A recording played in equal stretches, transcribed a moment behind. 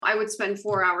I would spend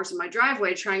 4 hours in my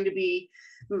driveway trying to be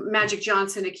Magic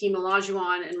Johnson, Akeem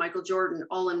Olajuwon, and Michael Jordan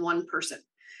all in one person.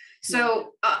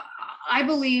 So I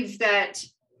believe that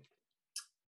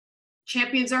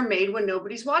champions are made when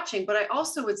nobody's watching, but I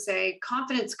also would say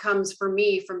confidence comes for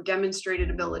me from demonstrated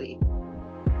ability.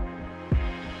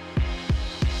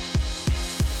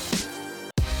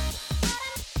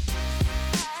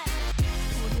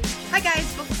 Hi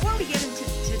guys, before we get into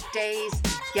today's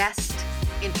guest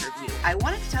interview, I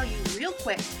wanted to tell you real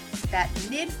quick that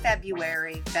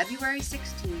mid-February, February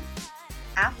 16th,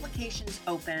 applications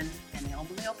open, and they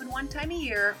only open one time a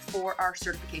year for our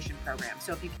certification program.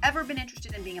 So if you've ever been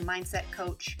interested in being a mindset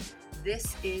coach,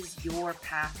 this is your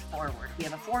path forward. We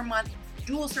have a 4-month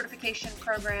dual certification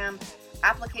program.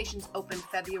 Applications open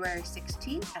February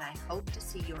 16th, and I hope to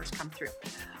see yours come through.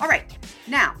 All right,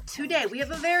 now today we have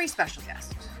a very special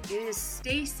guest. It is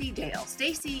Stacy Dales.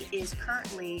 Stacy is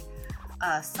currently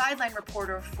a sideline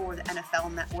reporter for the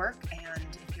NFL Network, and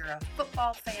if you're a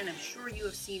football fan, I'm sure you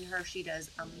have seen her. She does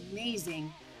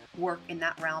amazing work in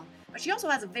that realm, but she also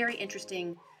has a very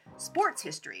interesting sports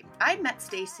history. I met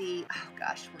Stacy,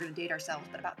 we're going to date ourselves,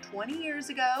 but about 20 years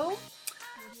ago.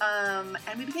 And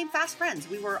we became fast friends.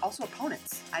 We were also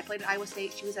opponents. I played at Iowa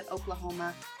State. She was at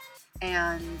Oklahoma.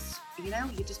 And,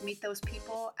 you just meet those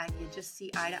people and you just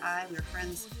see eye to eye. We were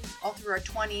friends all through our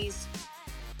 20s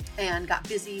and got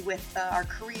busy with our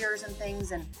careers and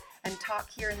things and talk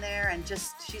here and there. And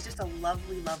she's just a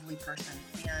lovely, lovely person.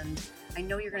 And I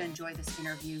know you're going to enjoy this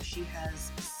interview. She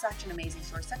has such an amazing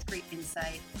story, such great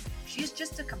insight. She is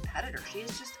just a competitor. She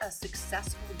is just a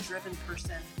successful, driven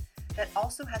person that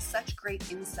also has such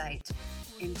great insight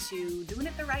into doing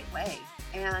it the right way.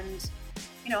 And,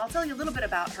 I'll tell you a little bit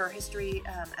about her history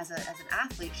as an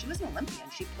athlete. She was an Olympian.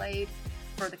 She played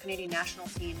for the Canadian national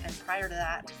team, and prior to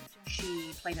that,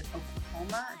 she played at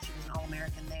Oklahoma, and she was an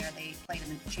All-American there. They played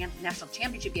in the national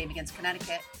championship game against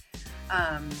Connecticut.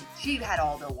 She had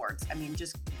all the awards.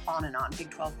 Just on and on. Big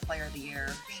 12 Player of the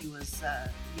Year. She was,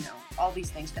 all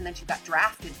these things. And then she got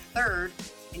drafted third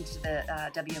into the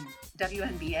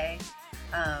WNBA.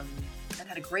 And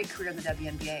had a great career in the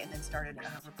WNBA, and then started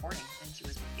reporting. And she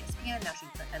was with ESPN. Now she's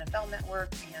with the NFL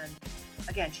Network. And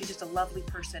again, she's just a lovely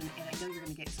person. And I know you're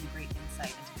going to get some great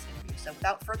insight into this interview. So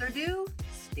without further ado,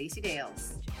 Stacy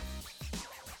Dales.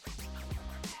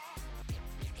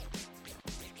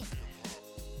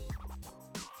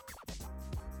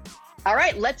 All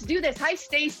right, let's do this. Hi,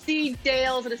 Stacy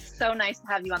Dales. It is so nice to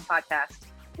have you on the podcast.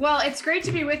 Well, it's great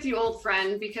to be with you, old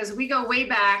friend, because we go way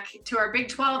back to our Big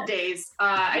 12 days.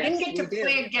 I didn't get to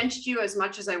play against you as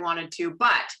much as I wanted to,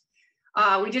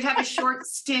 but we did have a short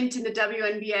stint in the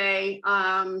WNBA,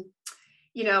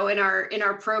 in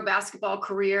our pro basketball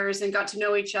careers, and got to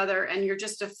know each other. And you're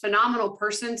just a phenomenal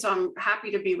person. So I'm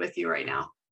happy to be with you right now.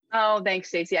 Oh, thanks,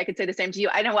 Stacy. I could say the same to you.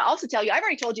 I know. I'll also tell you, I've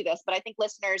already told you this, but I think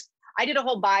listeners, I did a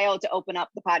whole bio to open up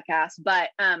the podcast, but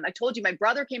I told you my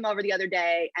brother came over the other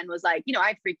day and was like, I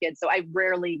have 3 kids, so I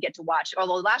rarely get to watch.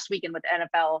 Although last weekend with the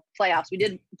NFL playoffs,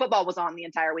 football was on the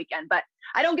entire weekend, but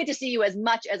I don't get to see you as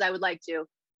much as I would like to.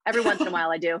 Every once in a while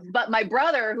I do. But my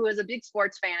brother, who is a big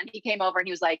sports fan, he came over and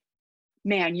he was like,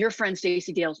 man, your friend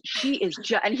Stacy Dales, she is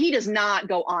just, and he does not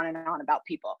go on and on about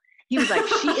people. He was like,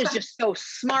 she is just so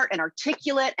smart and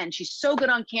articulate, and she's so good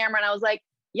on camera. And I was like,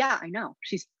 yeah, I know.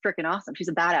 She's freaking awesome. She's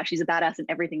a badass. She's a badass in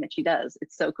everything that she does.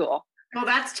 It's so cool. Well,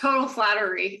 that's total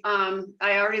flattery. I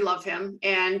already love him.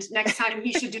 And next time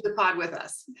he should do the pod with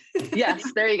us. Yes,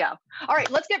 there you go. All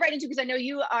right, let's get right into it, because I know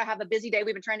you have a busy day.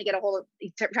 We've been trying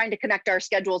to trying to connect our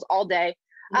schedules all day.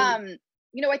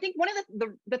 Mm-hmm. I think one of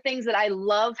the things that I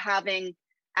love having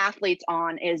athletes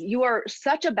on is you are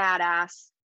such a badass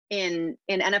in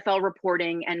NFL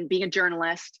reporting and being a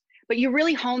journalist, but you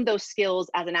really honed those skills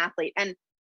as an athlete. And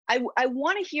I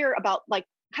want to hear about kind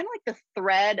of the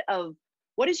thread of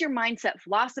what is your mindset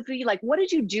philosophy? What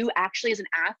did you do actually as an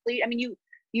athlete?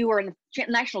 You were in the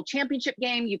national championship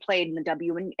game, you played in the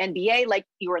WNBA,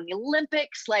 you were in the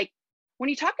Olympics. When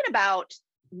you're talking about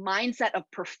mindset of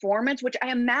performance, which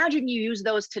I imagine you use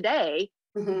those today,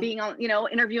 mm-hmm. being on,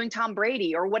 interviewing Tom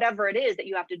Brady or whatever it is that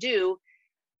you have to do.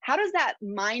 How does that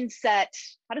mindset,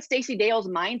 how does Stacy Dales'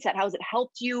 mindset, how has it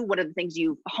helped you? What are the things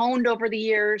you've honed over the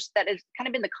years that has kind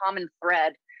of been the common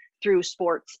thread through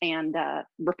sports and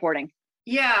reporting?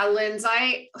 Yeah, Linz,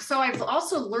 I've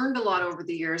also learned a lot over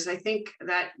the years. I think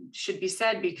that should be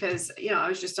said because, I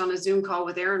was just on a Zoom call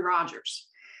with Aaron Rodgers.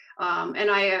 And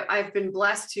I've been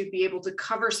blessed to be able to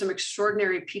cover some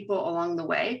extraordinary people along the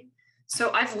way.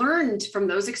 So I've learned from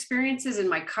those experiences in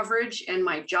my coverage and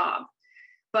my job.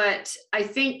 But I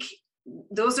think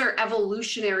those are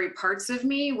evolutionary parts of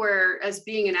me, where as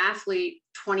being an athlete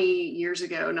 20 years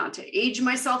ago, not to age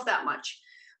myself that much,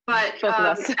 but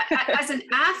as an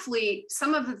athlete,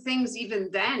 some of the things even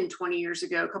then 20 years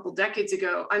ago, a couple decades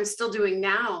ago, I'm still doing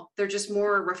now. They're just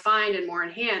more refined and more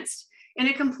enhanced in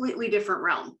a completely different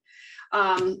realm.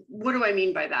 What do I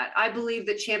mean by that? I believe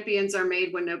that champions are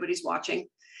made when nobody's watching.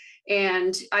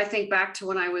 And I think back to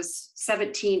when I was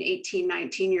 17, 18,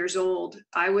 19 years old.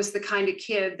 I was the kind of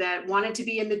kid that wanted to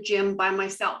be in the gym by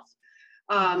myself.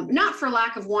 Not for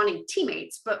lack of wanting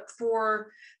teammates, but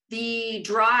for the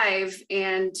drive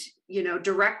and,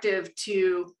 directive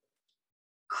to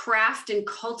craft and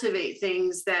cultivate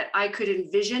things that I could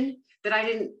envision that I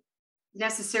didn't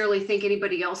necessarily think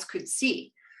anybody else could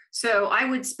see. So I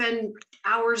would spend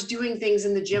hours doing things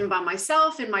in the gym by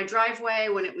myself in my driveway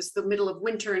when it was the middle of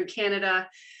winter in Canada.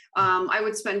 I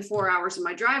would spend 4 hours in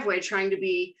my driveway trying to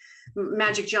be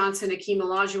Magic Johnson, Hakeem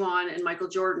Olajuwon, and Michael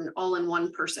Jordan all in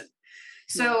one person.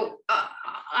 So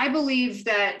I believe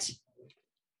that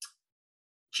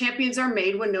champions are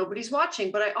made when nobody's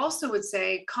watching, but I also would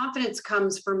say confidence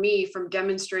comes for me from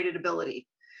demonstrated ability.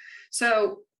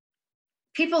 So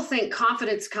people think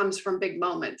confidence comes from big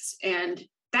moments, and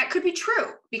that could be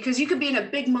true, because you could be in a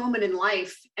big moment in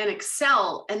life and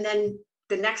excel, and then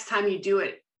the next time you do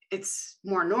it, it's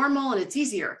more normal and it's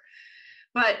easier.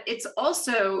 But it's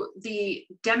also the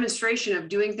demonstration of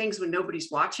doing things when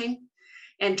nobody's watching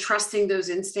and trusting those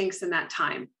instincts in that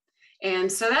time.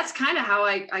 And so that's kind of how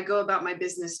I go about my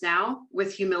business now,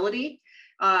 with humility,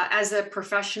 as a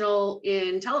professional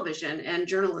in television and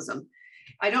journalism.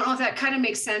 I don't know if that kind of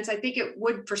makes sense. I think it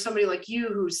would for somebody like you,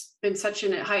 who's been such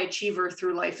a high achiever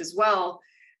through life as well.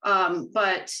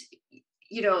 But,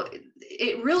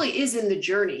 it really is in the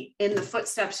journey, in the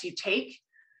footsteps you take,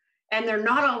 and they're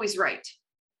not always right.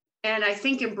 And I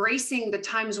think embracing the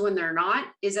times when they're not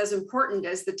is as important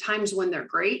as the times when they're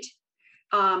great,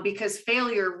 because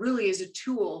failure really is a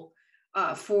tool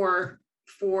for,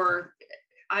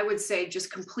 I would say,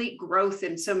 just complete growth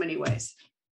in so many ways.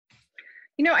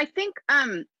 I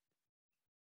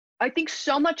think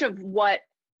so much of what,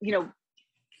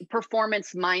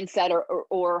 performance mindset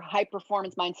or high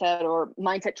performance mindset or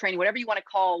mindset training, whatever you want to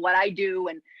call what I do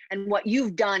and what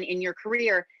you've done in your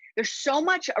career, there's so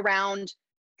much around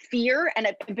fear, and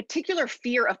in particular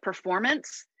fear of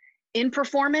performance, and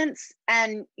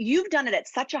you've done it at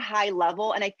such a high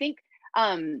level. And I think,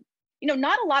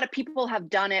 not a lot of people have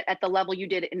done it at the level you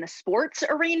did in the sports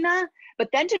arena, but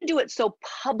then to do it so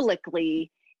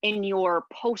publicly in your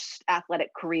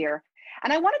post-athletic career.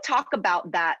 And I want to talk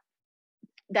about that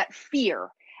fear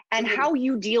and how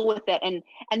you deal with it, and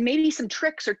maybe some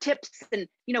tricks or tips. And,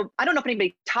 I don't know if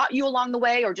anybody taught you along the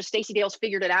way or just Stacy Dales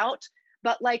figured it out,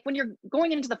 but like when you're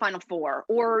going into the Final Four,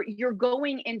 or you're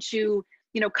going into,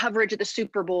 coverage at the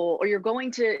Super Bowl, or you're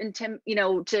going to,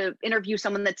 to interview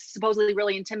someone that's supposedly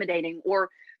really intimidating, or,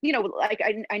 like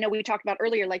I know we talked about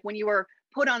earlier, like when you were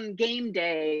put on game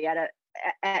day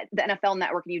at the NFL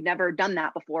Network and you'd never done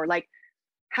that before, like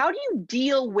how do you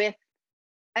deal with,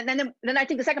 and then I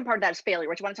think the second part of that is failure,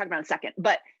 which I want to talk about in a second,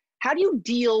 but how do you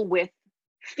deal with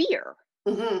fear?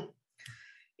 Mm-hmm.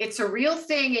 It's a real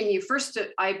thing. And you first,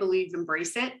 I believe,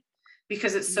 embrace it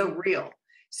because it's so real.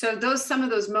 So some of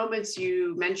those moments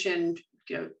you mentioned,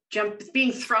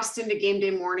 being thrust into game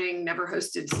day morning, never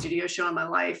hosted a studio show in my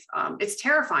life. It's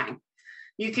terrifying.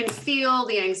 You can feel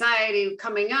the anxiety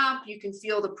coming up. You can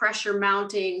feel the pressure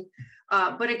mounting,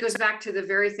 but it goes back to the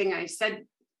very thing I said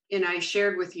and I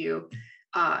shared with you.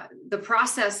 The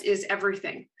process is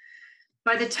everything.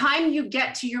 By the time you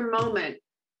get to your moment,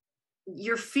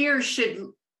 your fear should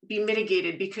be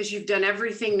mitigated because you've done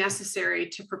everything necessary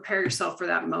to prepare yourself for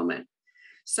that moment.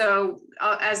 So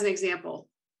as an example,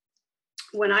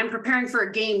 when I'm preparing for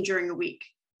a game during the week,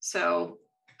 so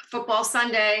football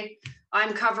Sunday,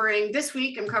 this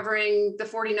week I'm covering the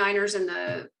 49ers and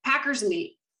the Packers in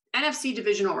the NFC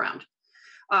divisional round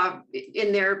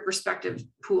in their respective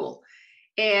pool.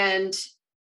 And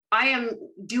I am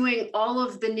doing all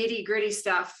of the nitty gritty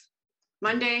stuff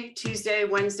Monday, Tuesday,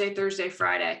 Wednesday, Thursday,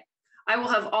 Friday. I will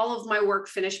have all of my work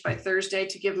finished by Thursday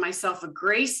to give myself a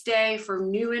grace day for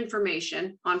new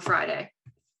information on Friday.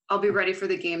 I'll be ready for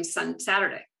the game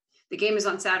Saturday. The game is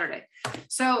on Saturday.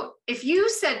 So if you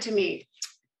said to me,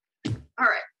 all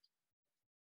right,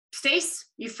 Stace,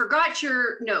 you forgot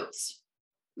your notes.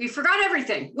 You forgot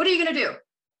everything. What are you going to do?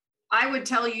 I would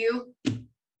tell you,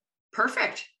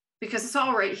 perfect, because it's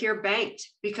all right here banked,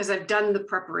 because I've done the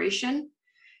preparation,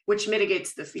 which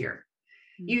mitigates the fear.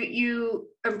 You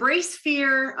embrace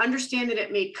fear, understand that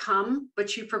it may come,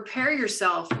 but you prepare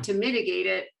yourself to mitigate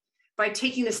it by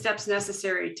taking the steps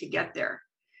necessary to get there.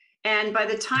 And by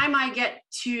the time I get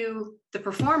to the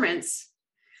performance,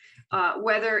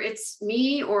 whether it's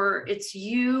me or it's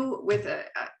you with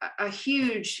a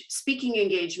huge speaking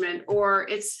engagement, or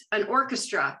it's an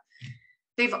orchestra,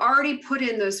 they've already put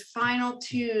in those final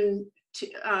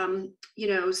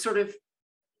sort of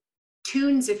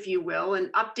tunes, if you will,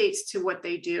 and updates to what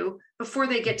they do before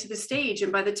they get to the stage.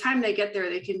 And by the time they get there,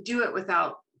 they can do it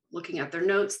without looking at their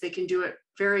notes. They can do it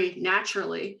very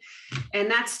naturally.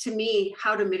 And that's, to me,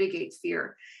 how to mitigate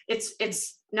fear. It's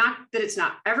not that it's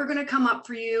not ever going to come up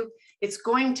for you. It's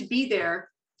going to be there,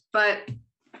 but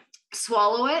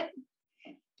swallow it,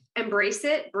 embrace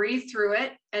it, breathe through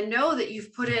it, and know that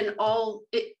you've put in all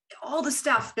the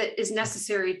stuff that is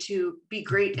necessary to be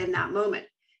great in that moment.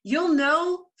 You'll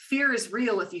know fear is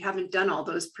real if you haven't done all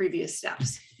those previous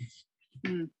steps.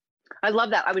 I love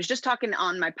that. I was just talking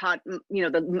on my I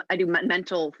do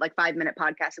mental 5-minute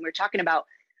podcast, and we were talking about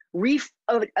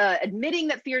admitting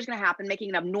that fear is going to happen, making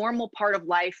it a normal part of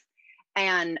life,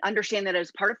 and understand that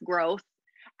as part of growth,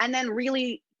 and then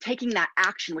really taking that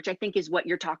action, which I think is what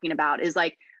you're talking about, is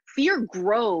like fear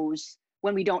grows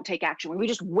when we don't take action, when we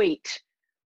just wait,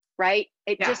 right?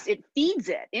 It feeds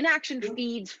it. Inaction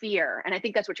feeds fear. And I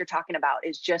think that's what you're talking about,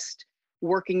 is just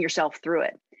working yourself through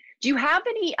it. Do you have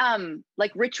any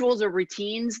rituals or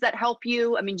routines that help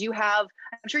you? I mean, I'm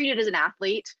sure you did as an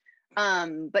athlete,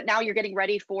 but now you're getting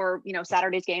ready for,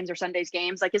 Saturday's games or Sunday's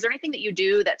games. Is there anything that you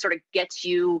do that sort of gets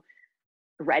you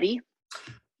ready?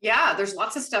 Yeah, there's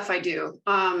lots of stuff I do.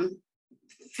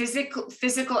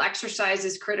 Physical exercise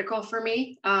is critical for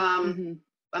me. I'm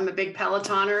a big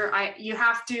Pelotoner. You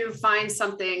have to find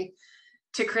something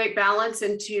to create balance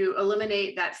and to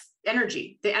eliminate that the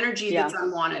energy that's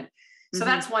unwanted. So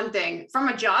that's one thing. From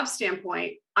a job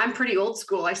standpoint, I'm pretty old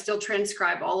school. I still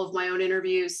transcribe all of my own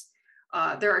interviews.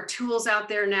 There are tools out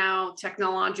there now,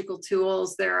 technological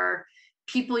tools. There are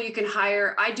people you can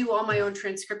hire. I do all my own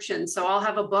transcriptions. So I'll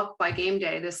have a book by game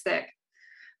day this thick.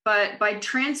 But by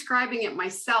transcribing it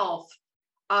myself,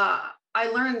 I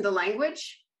learned the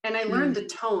language and I learned the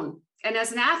tone. And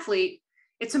as an athlete,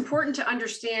 it's important to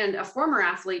understand, a former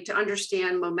athlete, to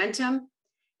understand momentum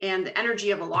and the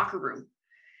energy of a locker room.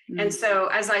 And so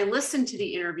as I listen to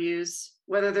the interviews,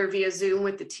 whether they're via Zoom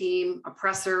with the team, a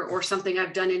presser, or something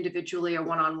I've done individually or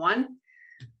one-on-one,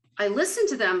 I listen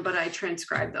to them, but I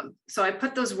transcribe them. So I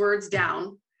put those words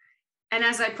down. And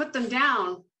as I put them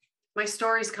down, my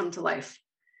stories come to life.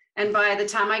 And by the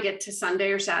time I get to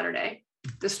Sunday or Saturday,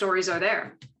 the stories are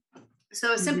there.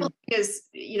 So a simple thing is,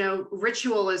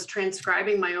 ritual is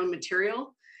transcribing my own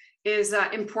material is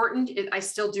important. I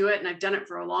still do it, and I've done it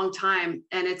for a long time.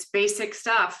 And it's basic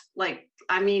stuff.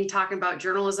 Talking about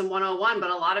journalism 101,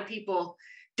 but a lot of people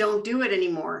don't do it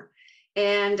anymore.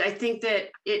 And I think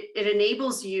that it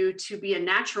enables you to be a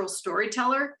natural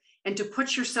storyteller and to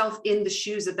put yourself in the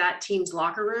shoes of that team's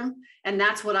locker room. And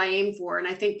that's what I aim for. And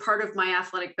I think part of my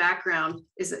athletic background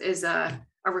is a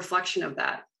reflection of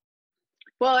that.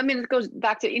 Well, I mean, it goes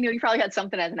back to, you probably had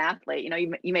something as an athlete,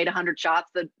 you made 100 shots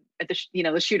the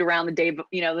shoot around the day,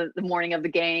 the morning of the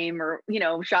game, or,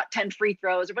 shot 10 free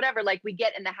throws or whatever. We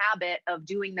get in the habit of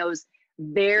doing those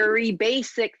very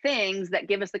basic things that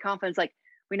give us the confidence,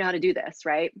 we know how to do this,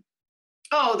 right?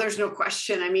 Oh, there's no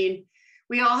question. I mean,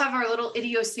 we all have our little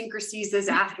idiosyncrasies as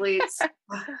athletes.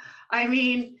 I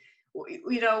mean,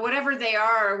 whatever they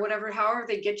are, however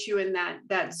they get you in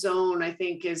that zone, I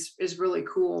think is really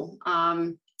cool.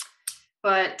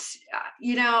 But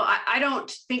I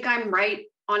don't think I'm right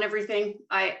on everything.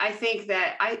 I think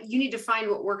that you need to find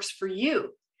what works for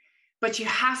you, but you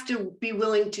have to be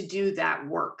willing to do that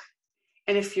work.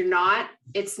 And if you're not,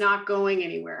 it's not going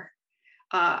anywhere.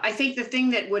 I think the thing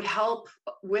that would help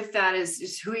with that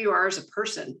is who you are as a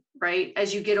person, right?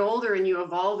 As you get older and you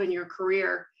evolve in your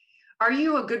career, are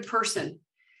you a good person?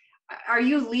 Are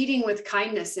you leading with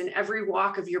kindness in every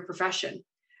walk of your profession?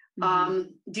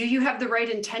 Do you have the right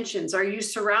intentions? Are you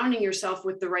surrounding yourself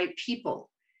with the right people?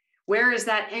 Where is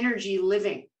that energy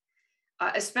living?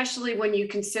 Especially when you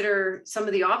consider some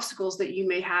of the obstacles that you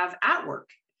may have at work.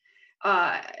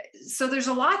 So there's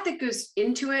a lot that goes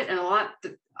into it, and a lot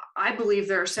that I believe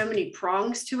there are so many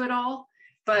prongs to it all.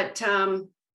 But,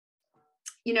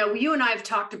 you and I have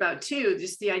talked about too,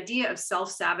 just the idea of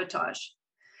self-sabotage,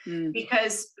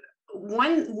 because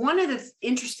one of the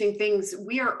interesting things,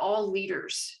 we are all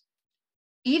leaders.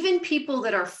 Even people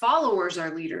that are followers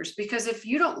are leaders, because if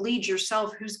you don't lead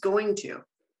yourself, who's going to?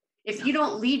 If you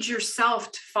don't lead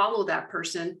yourself to follow that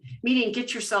person, meaning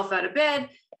get yourself out of bed,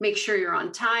 make sure you're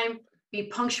on time, be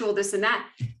punctual, this and that,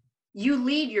 you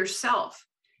lead yourself.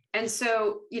 And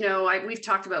so, we've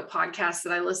talked about podcasts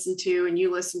that I listen to and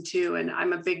you listen to, and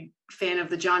I'm a big fan of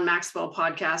the John Maxwell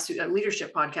podcast, a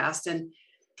leadership podcast. And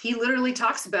he literally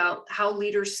talks about how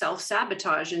leaders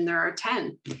self-sabotage, and there are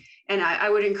 10. And I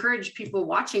would encourage people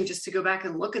watching just to go back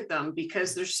and look at them,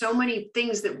 because there's so many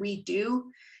things that we do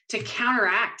to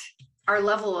counteract our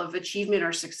level of achievement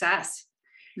or success.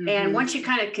 Mm-hmm. And once you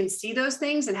kind of can see those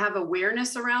things and have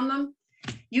awareness around them,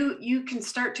 you can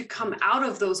start to come out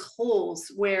of those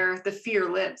holes where the fear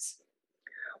lives.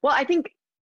 Well, I think,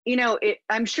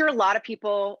 I'm sure a lot of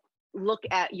people look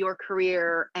at your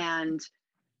career and,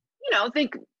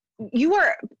 think you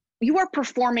are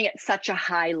performing at such a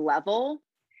high level.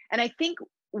 And I think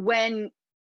when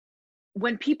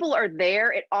people are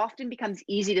there, it often becomes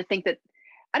easy to think that,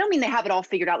 I don't mean they have it all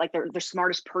figured out, like they're the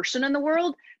smartest person in the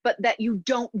world, but that you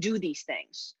don't do these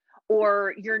things,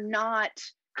 or you're not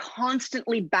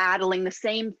constantly battling the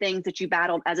same things that you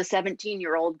battled as a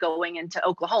 17-year-old going into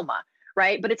Oklahoma,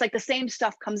 right? But it's like the same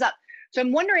stuff comes up. So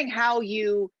I'm wondering how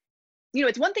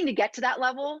it's one thing to get to that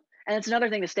level, and it's another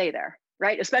thing to stay there,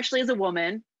 right? Especially as a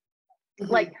woman.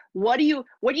 Mm-hmm. Like, what do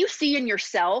you see in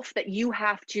yourself that you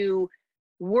have to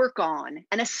work on?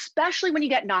 And especially when you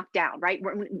get knocked down, right?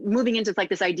 We're moving into like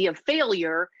this idea of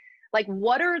failure. Like,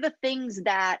 what are the things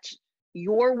that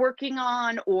you're working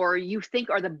on, or you think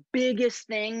are the biggest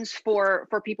things for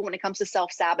people when it comes to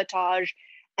self-sabotage,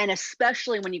 and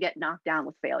especially when you get knocked down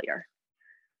with failure?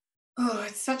 Oh,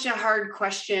 it's such a hard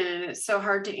question, and it's so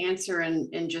hard to answer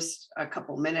in just a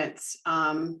couple minutes.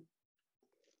 I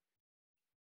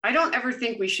don't ever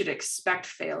think we should expect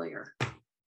failure,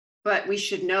 but we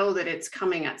should know that it's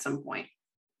coming at some point.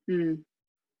 Mm.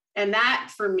 And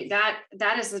that, for me,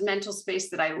 that is the mental space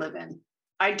that I live in.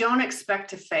 I don't expect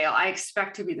to fail. I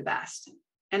expect to be the best.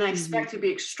 And I expect to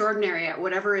be extraordinary at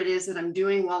whatever it is that I'm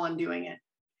doing while I'm doing it.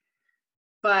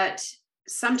 But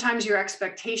sometimes your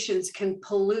expectations can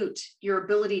pollute your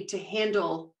ability to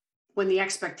handle when the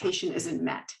expectation isn't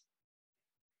met.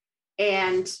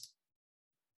 And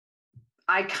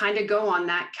I kind of go on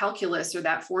that calculus or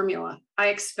that formula. I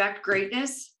expect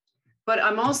greatness, but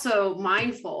I'm also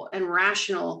mindful and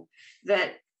rational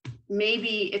that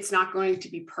maybe it's not going to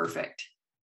be perfect.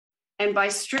 And by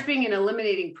stripping and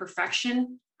eliminating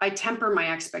perfection, I temper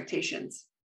my expectations.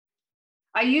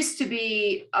 I used to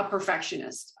be a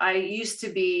perfectionist. And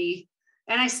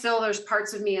there's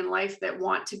parts of me in life that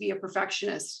want to be a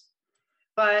perfectionist.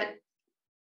 But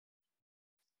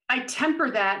I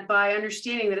temper that by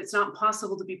understanding that it's not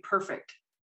possible to be perfect.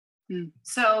 Mm.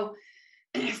 So,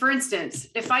 for instance,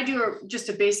 if I do just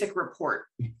a basic report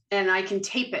and I can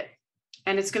tape it,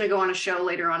 and it's going to go on a show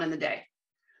later on in the day,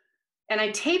 and I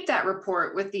tape that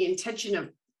report with the intention of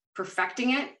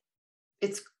perfecting it,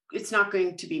 it's not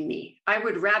going to be me. I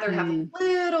would rather have a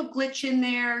little glitch in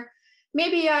there.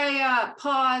 Maybe I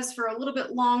pause for a little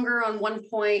bit longer on one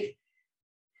point,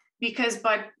 because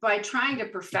by trying to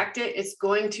perfect it, it's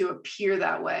going to appear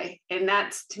that way. And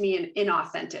that's, to me,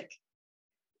 inauthentic.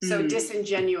 So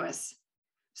disingenuous.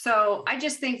 So I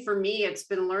just think for me, it's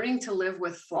been learning to live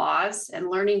with flaws and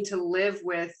learning to live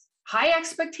with high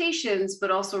expectations,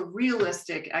 but also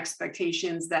realistic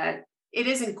expectations that it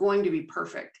isn't going to be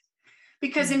perfect,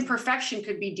 because imperfection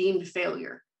could be deemed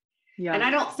failure. Yeah. And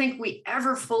I don't think we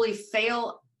ever fully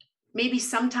fail. Maybe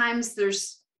sometimes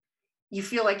you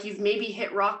feel like you've maybe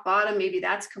hit rock bottom. Maybe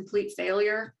that's complete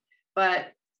failure. But,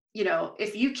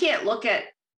 if you can't look at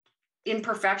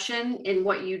imperfection in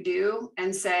what you do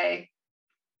and say,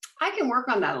 I can work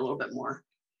on that a little bit more.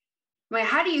 I mean,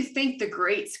 how do you think the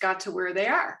greats got to where they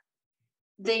are?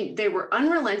 They were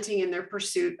unrelenting in their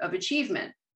pursuit of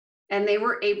achievement, and they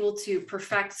were able to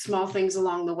perfect small things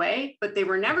along the way, but they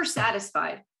were never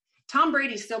satisfied. Tom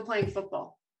Brady's still playing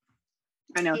football.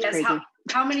 I know, it's crazy.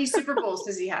 How many Super Bowls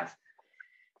does he have?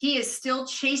 He is still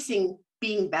chasing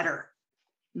being better.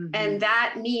 Mm-hmm. And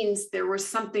that means there was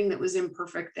something that was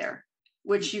imperfect there,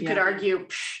 which you could argue,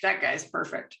 that guy's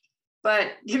perfect.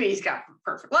 But he's got a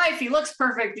perfect life. He looks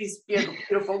perfect. He's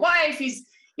beautiful wife.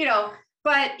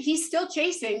 But he's still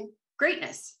chasing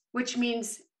greatness, which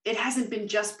means it hasn't been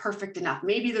just perfect enough.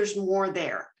 Maybe there's more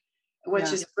there,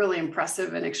 which is really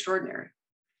impressive and extraordinary.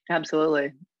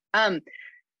 Absolutely.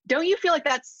 Don't you feel like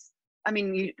that's,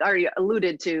 you already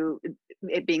alluded to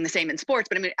it being the same in sports,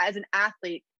 but as an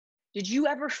athlete, did you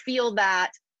ever feel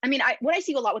that, what I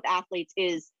see a lot with athletes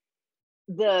is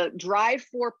the drive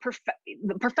for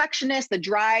the perfectionist, the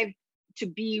drive to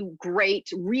be great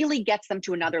really gets them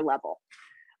to another level,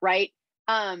 right?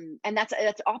 And that's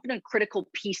often a critical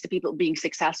piece to people being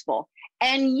successful.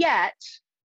 And yet,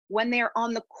 when they're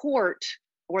on the court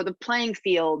or the playing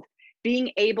field,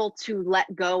 being able to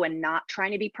let go and not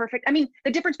trying to be perfect. I mean,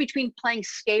 the difference between playing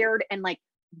scared and like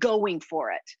going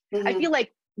for it. I feel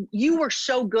like you were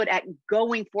so good at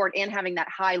going for it and having that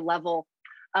high level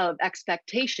of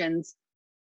expectations.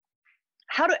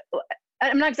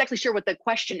 I'm not exactly sure what the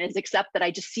question is, except that I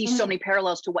just see so many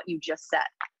parallels to what you just said.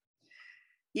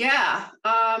 Yeah.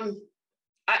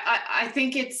 I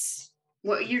think it's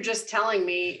what you're just telling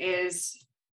me is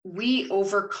we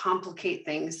overcomplicate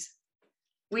things.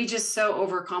 We just so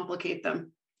overcomplicate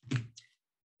them.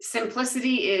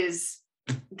 Simplicity is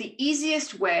the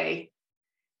easiest way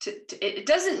to it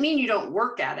doesn't mean you don't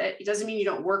work at it. It doesn't mean you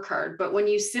don't work hard, but when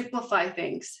you simplify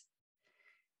things,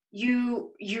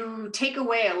 you take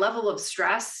away a level of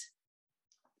stress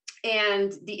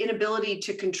and the inability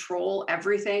to control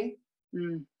everything.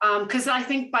 Because I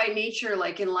think by nature,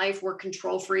 like in life, we're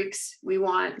control freaks. We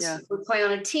play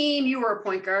on a team. You were a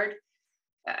point guard.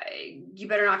 You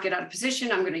better not get out of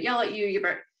position. I'm going to yell at you. You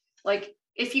better, like,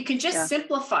 if you can just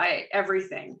simplify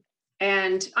everything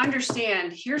and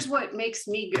understand, here's what makes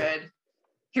me good.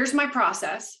 Here's my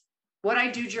process, what I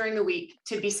do during the week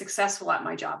to be successful at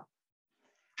my job.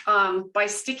 By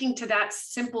sticking to that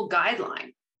simple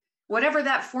guideline, whatever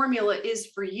that formula is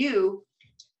for you,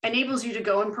 enables you to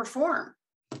go and perform.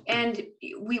 And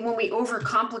when we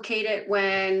overcomplicate it,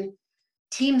 when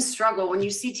teams struggle, when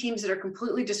you see teams that are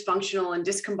completely dysfunctional and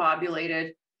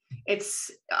discombobulated,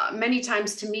 it's many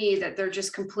times to me that they're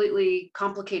just completely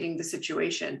complicating the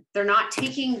situation. They're not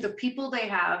taking the people they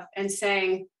have and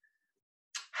saying,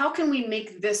 how can we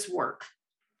make this work?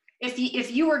 If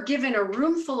you were given a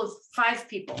room full of 5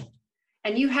 people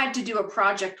and you had to do a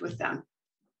project with them,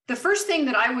 the first thing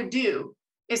that I would do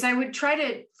is I would try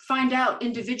to find out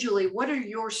individually, what are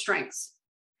your strengths?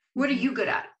 What are you good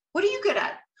at? What are you good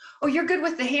at? Oh, you're good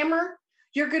with the hammer.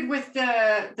 You're good with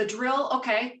the drill.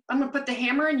 Okay, I'm going to put the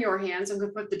hammer in your hands. I'm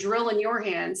going to put the drill in your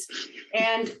hands.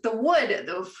 And the wood,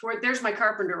 there's my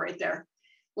carpenter right there.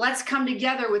 Let's come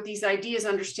together with these ideas,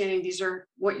 understanding these are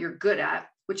what you're good at,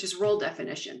 which is role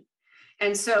definition.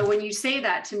 And so when you say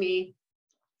that to me,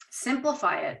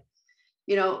 simplify it.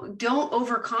 Don't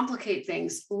overcomplicate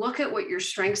things. Look at what your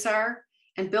strengths are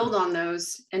and build on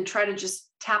those and try to just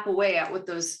tap away at what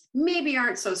those maybe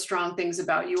aren't so strong things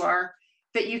about you are,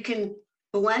 that you can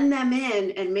blend them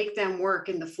in and make them work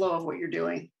in the flow of what you're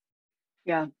doing.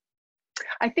 Yeah.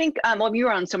 I think, you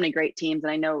were on so many great teams,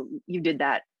 and I know you did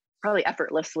that probably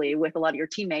effortlessly with a lot of your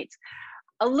teammates.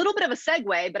 A little bit of a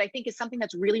segue, but I think is something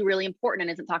that's really, really important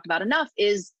and isn't talked about enough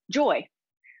is joy.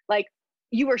 Like,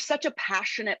 you were such a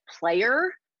passionate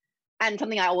player, and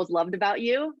something I always loved about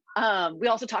you. We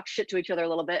also talk shit to each other a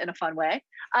little bit in a fun way.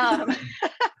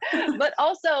 But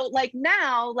also, like,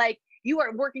 now, like, you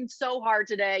are working so hard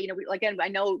today. Again, I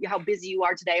know how busy you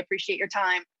are today. Appreciate your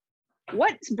time.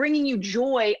 What's bringing you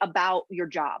joy about your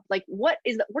job? Like, what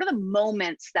are the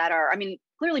moments that are,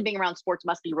 clearly being around sports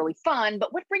must be really fun,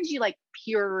 but what brings you like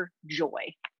pure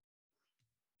joy?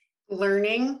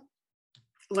 Learning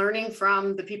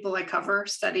from the people I cover,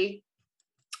 study,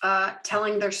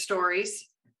 telling their stories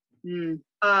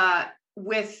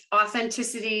with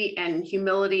authenticity and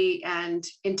humility and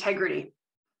integrity.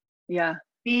 Yeah.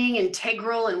 Being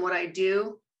integral in what I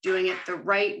do, doing it the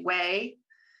right way,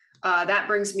 that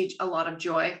brings me a lot of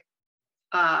joy.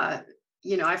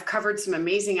 I've covered some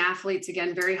amazing athletes,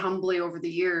 again, very humbly over the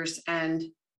years, and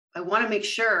I want to make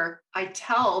sure I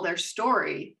tell their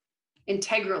story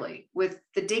integrally with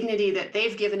the dignity that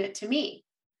they've given it to me.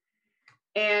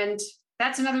 And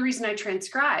that's another reason I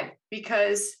transcribe,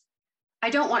 because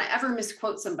I don't want to ever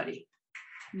misquote somebody.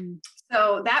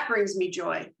 So that brings me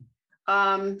joy.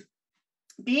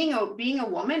 Being a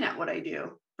woman at what I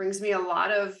do brings me a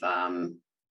lot of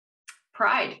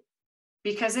pride,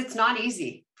 because it's not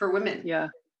easy for women. Yeah.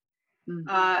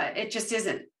 It just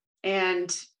isn't.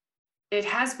 And it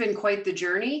has been quite the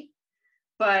journey,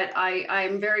 but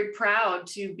I'm very proud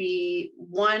to be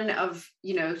one of,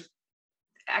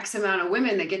 X amount of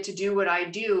women that get to do what I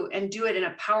do and do it in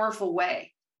a powerful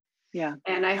way. Yeah.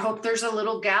 And I hope there's a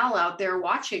little gal out there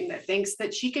watching that thinks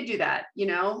that she could do that.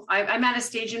 I'm at a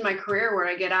stage in my career where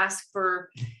I get asked for,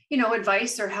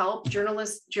 advice or help,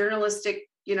 journalistic,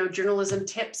 journalism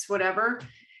tips, whatever.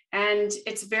 And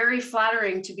it's very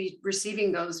flattering to be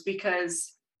receiving those,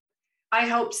 because I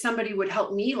hoped somebody would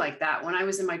help me like that when I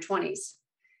was in my 20s.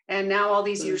 And now all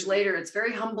these years later, it's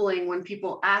very humbling when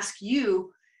people ask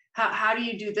you, how do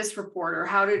you do this report? Or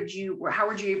how were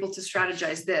you able to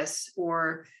strategize this?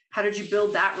 Or how did you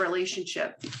build that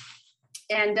relationship?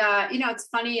 And, it's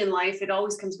funny in life, it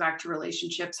always comes back to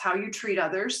relationships, how you treat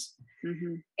others.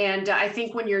 Mm-hmm. And I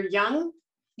think when you're young,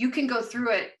 you can go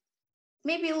through it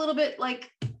maybe a little bit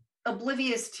like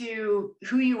oblivious to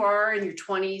who you are in your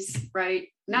 20s, right?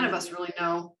 None of us really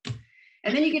know.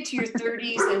 And then you get to your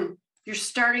 30s and you're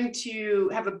starting to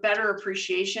have a better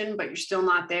appreciation, but you're still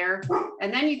not there.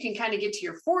 And then you can kind of get to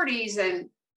your 40s and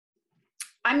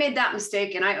I made that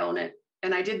mistake and I own it.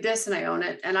 And I did this and I own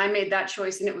it. And I made that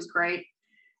choice and it was great.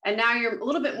 And now you're a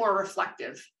little bit more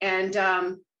reflective. And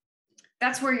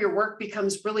that's where your work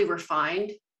becomes really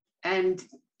refined. And,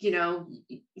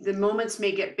 the moments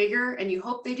may get bigger and you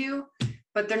hope they do,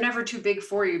 but they're never too big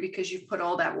for you because you've put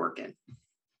all that work in.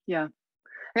 Yeah.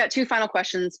 I got two final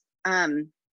questions.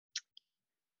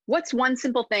 What's one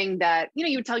simple thing that,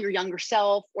 you would tell your younger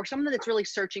self or someone that's really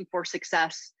searching for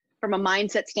success from a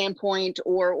mindset standpoint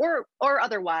or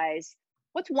otherwise?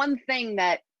 What's one thing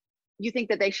that you think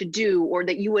that they should do or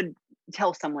that you would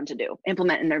tell someone to do,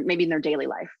 implement maybe in their daily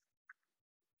life?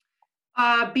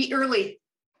 Be early.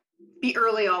 Be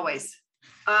early always.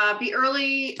 Be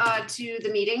early to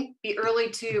the meeting. Be early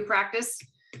to practice.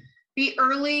 Be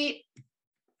early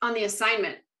on the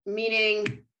assignment,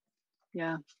 meaning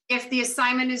if the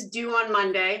assignment is due on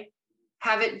Monday,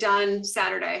 have it done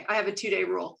Saturday. I have a 2-day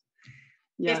rule.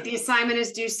 Yeah. If the assignment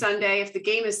is due Sunday, if the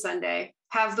game is Sunday,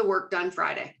 have the work done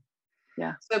Friday.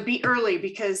 Yeah. So be early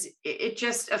because it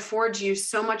just affords you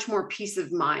so much more peace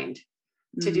of mind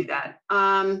to do that.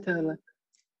 Totally.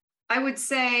 I would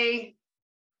say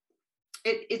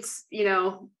it's,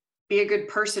 be a good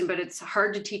person, but it's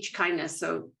hard to teach kindness.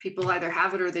 So people either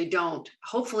have it or they don't.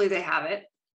 Hopefully they have it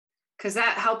because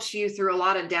that helps you through a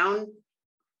lot of down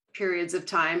periods of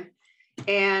time.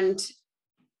 And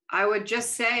I would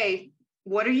just say,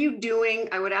 what are you doing?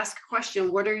 I would ask a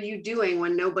question. What are you doing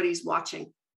when nobody's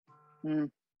watching?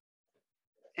 And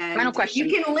final question.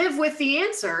 You can live with the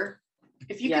answer.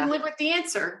 If you can live with the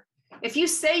answer, if you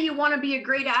say you want to be a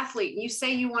great athlete and you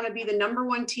say you want to be the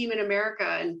 #1 team in America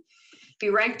and be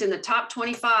ranked in the top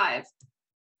 25,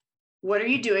 what are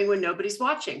you doing when nobody's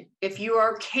watching? If you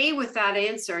are okay with that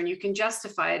answer and you can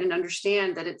justify it and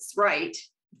understand that it's right,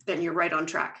 then you're right on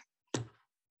track.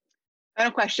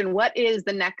 Final question. What is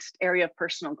the next area of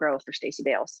personal growth for Stacy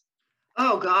Dales?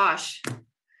 Oh gosh.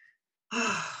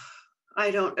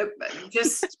 I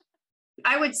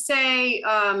would say,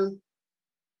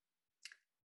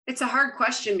 it's a hard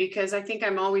question because I think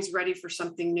I'm always ready for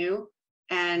something new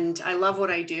and I love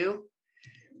what I do.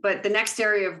 But the next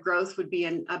area of growth would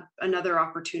be another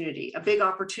opportunity, a big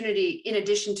opportunity in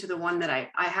addition to the one that I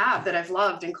have that I've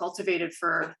loved and cultivated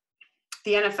for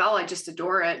the NFL. I just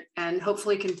adore it and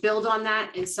hopefully can build on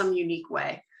that in some unique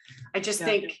way. I just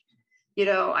think,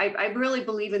 I really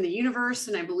believe in the universe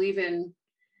and I believe in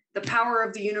the power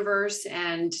of the universe.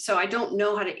 And so I don't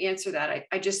know how to answer that.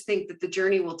 I just think that the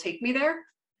journey will take me there.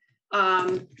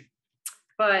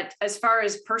 But as far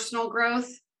as personal growth,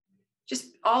 just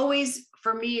always,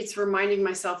 for me, it's reminding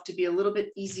myself to be a little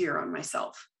bit easier on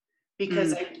myself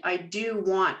because I do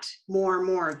want more and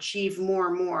more, achieve more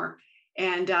and more.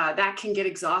 And that can get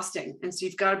exhausting. And so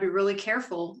you've got to be really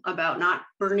careful about not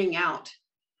burning out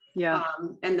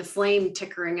and the flame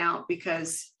tickering out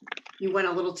because you went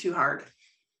a little too hard.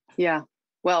 Yeah.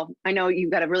 Well, I know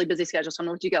you've got a really busy schedule, so I'm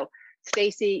going to let you go.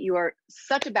 Stacy, you are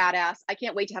such a badass. I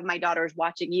can't wait to have my daughters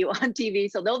watching you on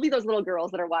TV. So there'll be those little girls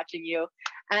that are watching you.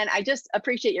 And I just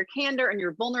appreciate your candor and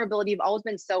your vulnerability. You've always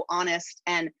been so honest.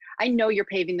 And I know you're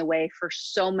paving the way for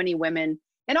so many women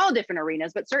in all different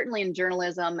arenas, but certainly in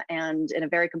journalism and in a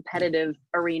very competitive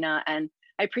arena. And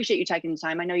I appreciate you taking the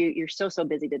time. I know you're so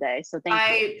busy today. So thank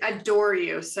you. I adore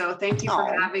you. So thank you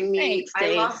for having me.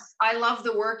 Thanks, I love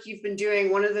the work you've been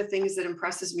doing. One of the things that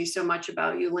impresses me so much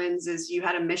about you, Linz, is you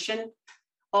had a mission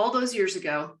all those years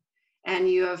ago and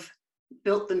you have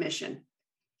built the mission.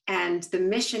 And the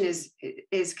mission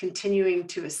is continuing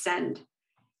to ascend.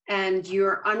 And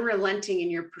you're unrelenting in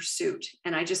your pursuit.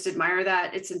 And I just admire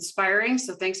that. It's inspiring.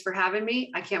 So thanks for having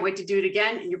me. I can't wait to do it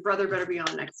again. And your brother better be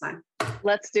on next time.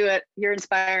 Let's do it. You're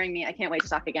inspiring me. I can't wait to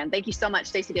talk again. Thank you so much,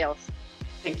 Stacy Dales.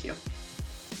 Thank you.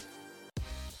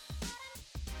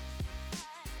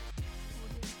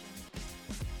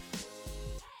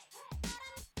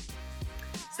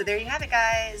 So there you have it,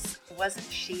 guys.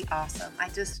 Wasn't she awesome?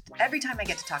 Every time I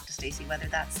get to talk to Stacy, whether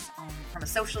that's from a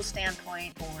social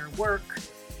standpoint or work,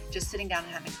 just sitting down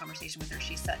and having a conversation with her,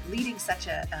 she's leading such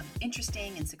a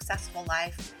interesting and successful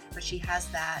life, but she has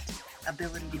that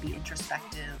ability to be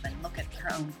introspective and look at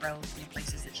her own growth in the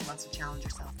places that she wants to challenge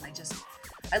herself. And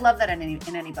I love that in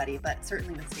anybody, but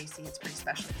certainly with Stacy, it's pretty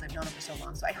special because I've known her for so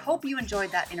long. So I hope you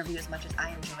enjoyed that interview as much as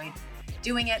I enjoyed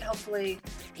doing it. Hopefully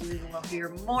we will hear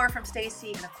more from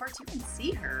Stacy, and of course you can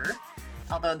see her,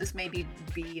 although this may be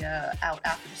out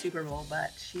after the Super Bowl,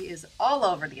 but she is all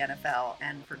over the NFL,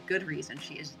 and for good reason.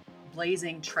 She is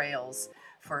blazing trails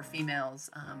for females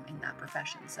in that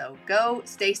profession. So go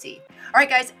Stacy. All right,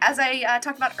 guys, as I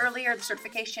talked about earlier, the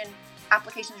certification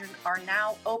applications are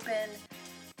now open.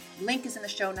 Link is in the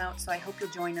show notes, so I hope you'll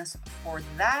join us for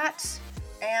that.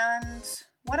 And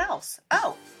what else?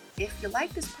 Oh, if you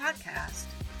like this podcast,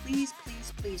 please,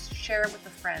 please, please share it with a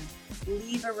friend.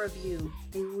 Leave a review.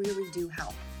 They really do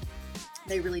help.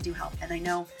 They really do help. And I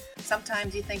know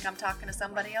sometimes you think I'm talking to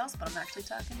somebody else, but I'm actually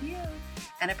talking to you.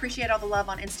 And I appreciate all the love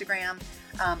on Instagram.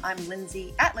 I'm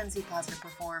Lindsey, at Lindsey Positive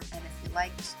Perform. And if you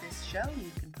liked this show,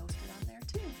 you can post it on there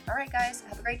too. All right, guys,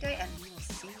 have a great day, and we will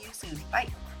see you soon. Bye.